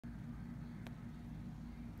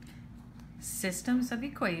systems of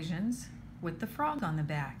equations with the frog on the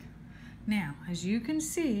back. Now, as you can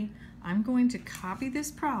see, I'm going to copy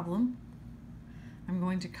this problem.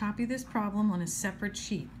 On a separate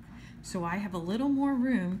sheet. So I have a little more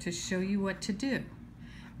room to show you what to do.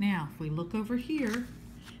 Now, if we look over here,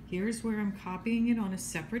 here's where I'm copying it on a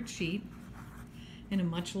separate sheet in a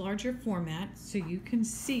much larger format so you can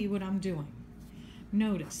see what I'm doing.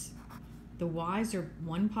 Notice, the y's are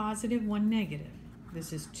one positive, one negative.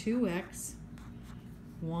 This is 2x,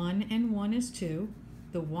 1 and 1 is 2.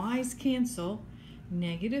 The y's cancel.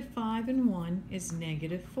 Negative 5 and 1 is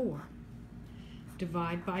negative 4.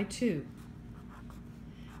 Divide by 2.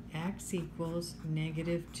 X equals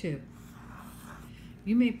negative 2.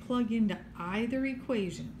 You may plug into either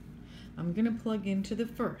equation. I'm going to plug into the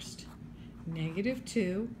first. Negative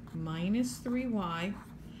 2 minus 3y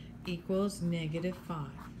equals negative 5.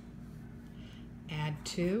 Add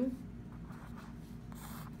 2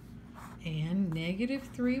 and negative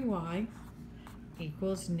 3y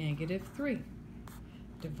equals negative 3.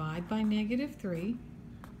 Divide by negative 3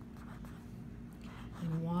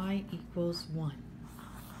 and y equals 1.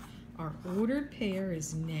 Our ordered pair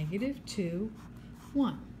is negative 2,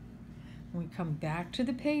 1. When we come back to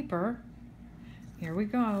the paper, here we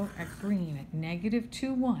go at green at negative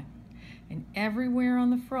 2, 1. And everywhere on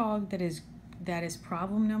the frog that is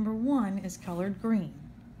problem number 1 is colored green.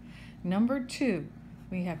 Number 2,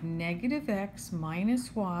 we have negative x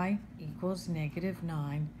minus y equals negative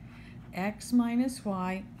 9. X minus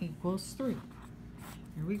y equals 3.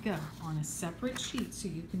 Here we go on a separate sheet so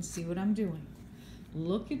you can see what I'm doing.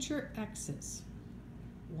 Look at your x's.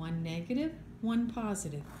 One negative, one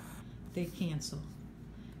positive. They cancel.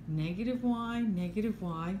 Negative y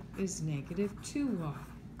is negative 2y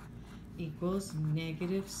equals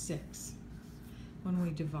negative 6. When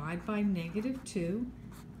we divide by negative 2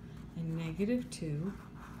 and negative 2,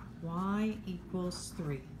 y equals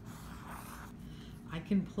 3. I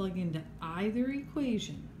can plug into either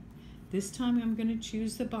equation. This time I'm going to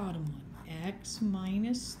choose the bottom one. X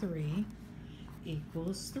minus 3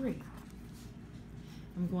 equals 3.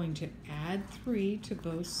 I'm going to add 3 to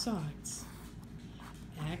both sides.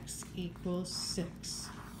 X equals 6.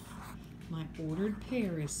 My ordered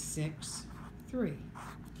pair is 6, 3.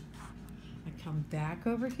 I come back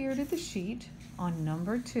over here to the sheet on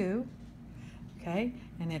number 2, okay,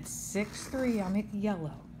 and it's 6, 3. I'm at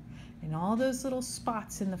yellow. And all those little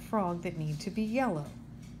spots in the frog that need to be yellow.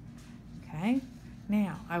 Okay,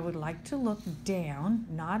 now I would like to look down,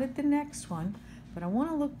 not at the next one, but I want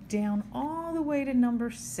to look down all the way to number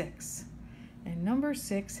 6. And number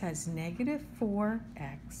 6 has negative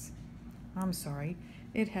 4x. I'm sorry,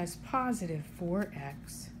 it has positive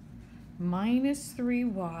 4x minus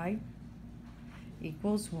 3y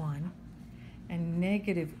equals 1, and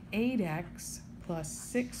negative 8x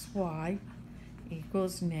plus 6y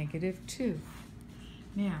equals negative 2.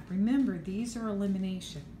 Now, remember, these are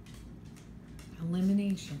elimination.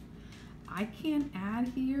 I can't add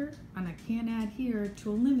here, and I can't add here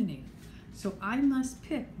to eliminate. So I must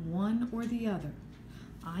pick one or the other.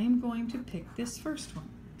 I am going to pick this first one.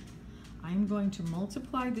 I am going to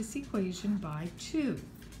multiply this equation by 2,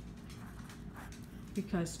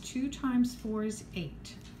 because 2 times 4 is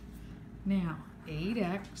 8. Now,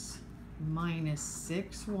 8x minus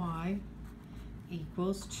 6y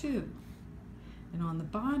equals 2. And on the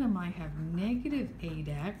bottom I have negative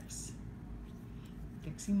 8x,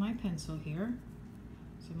 fixing my pencil here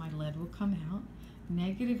so my lead will come out,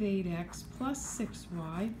 negative 8x plus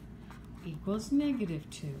 6y equals negative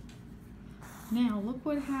 2. Now look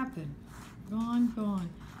what happened. Gone,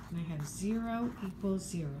 and I have 0 equals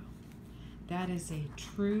 0. That is a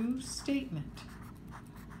true statement.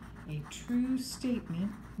 A true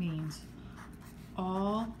statement means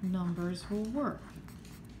all numbers will work.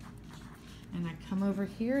 And I come over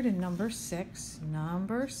here to number 6,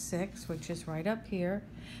 which is right up here,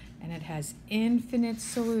 and it has infinite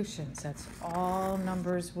solutions. That's all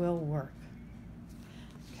numbers will work.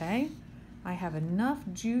 Okay, I have enough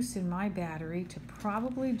juice in my battery to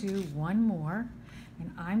probably do one more,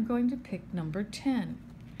 and I'm going to pick number 10.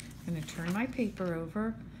 I'm going to turn my paper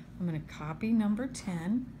over. I'm going to copy number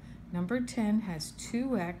 10. Number 10 has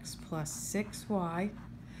 2x plus 6y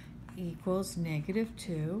equals negative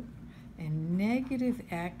 2, and negative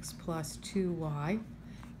x plus 2y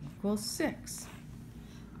equals 6.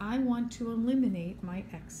 I want to eliminate my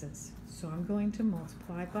x's, so I'm going to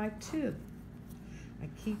multiply by 2. I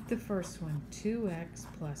keep the first one, 2x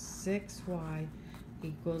plus 6y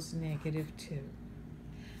equals negative 2.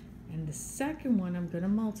 And the second one I'm going to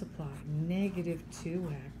multiply, negative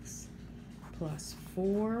 2x plus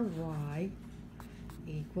 4y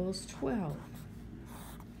equals 12.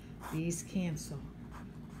 These cancel.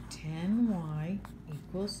 10y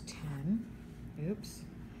equals 10. Oops.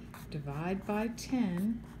 Divide by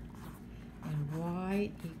 10, and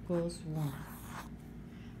y equals 1.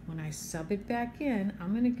 When I sub it back in,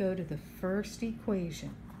 I'm going to go to the first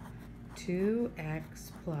equation.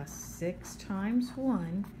 2x plus 6 times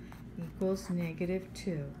 1 equals negative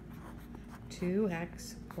 2.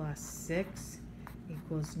 2x plus 6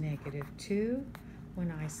 equals negative 2.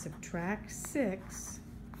 When I subtract 6,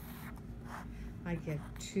 I get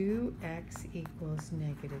 2x equals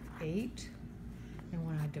negative 8. And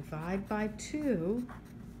when I divide by 2,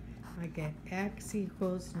 I get x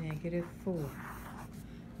equals negative 4.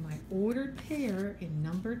 My ordered pair in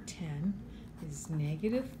number 10 is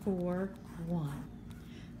negative 4, 1.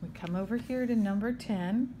 We come over here to number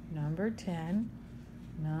 10, number 10,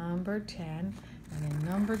 number 10, and in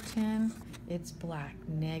number 10, it's black,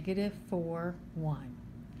 negative 4, 1.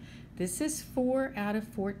 This is 4 out of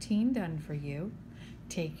 14 done for you.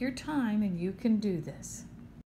 Take your time and you can do this.